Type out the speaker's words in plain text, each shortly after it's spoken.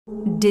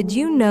Did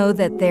you know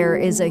that there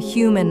is a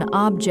human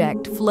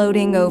object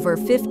floating over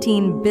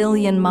 15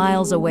 billion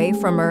miles away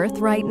from Earth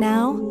right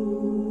now?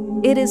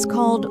 It is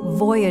called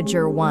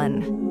Voyager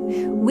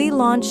 1. We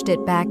launched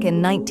it back in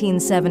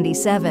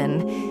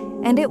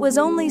 1977, and it was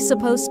only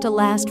supposed to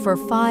last for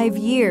 5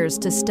 years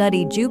to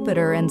study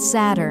Jupiter and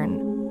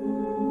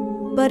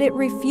Saturn. But it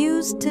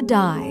refused to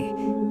die.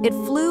 It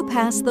flew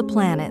past the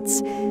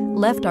planets,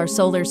 left our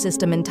solar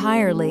system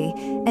entirely,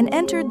 and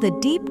entered the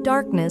deep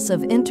darkness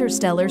of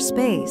interstellar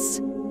space.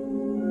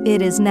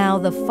 It is now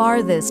the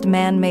farthest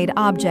man-made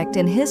object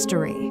in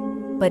history.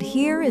 But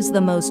here is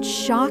the most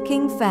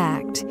shocking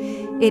fact.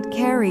 It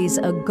carries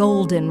a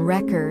golden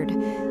record,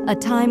 a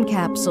time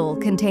capsule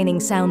containing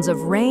sounds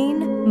of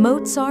rain,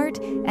 Mozart,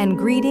 and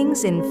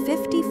greetings in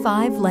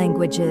 55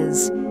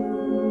 languages.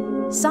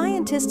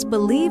 Scientists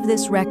believe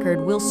this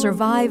record will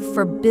survive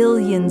for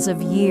billions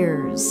of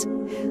years.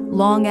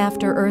 Long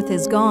after Earth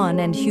is gone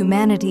and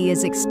humanity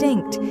is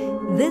extinct,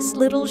 this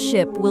little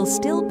ship will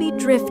still be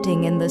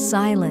drifting in the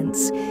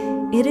silence.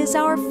 It is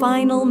our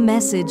final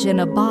message in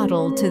a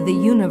bottle to the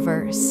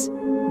universe,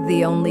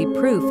 the only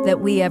proof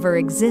that we ever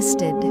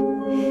existed.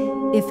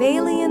 If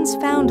aliens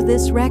found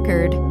this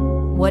record,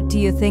 what do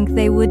you think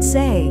they would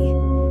say?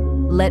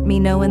 Let me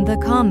know in the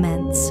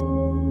comments.